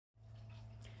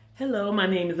Hello, my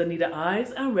name is Anita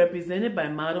Ives. I'm represented by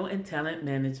Model and Talent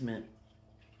Management.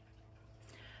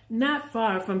 Not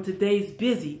far from today's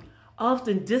busy,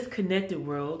 often disconnected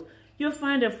world, you'll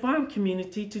find a farm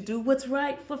community to do what's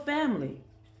right for family,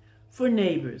 for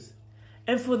neighbors,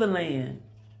 and for the land,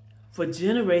 for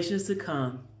generations to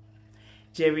come.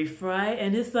 Jerry Fry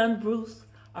and his son Bruce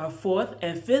are 4th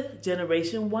and 5th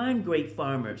generation wine grape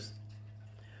farmers.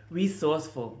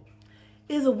 Resourceful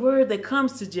is a word that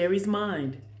comes to Jerry's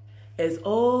mind, as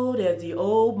old as the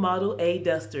old Model A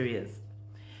Duster is.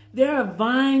 There are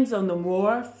vines on the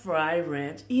Moore Fry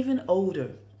Ranch even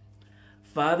older.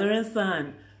 Father and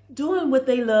son doing what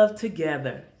they love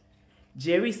together.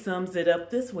 Jerry sums it up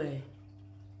this way.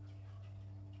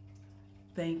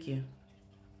 Thank you.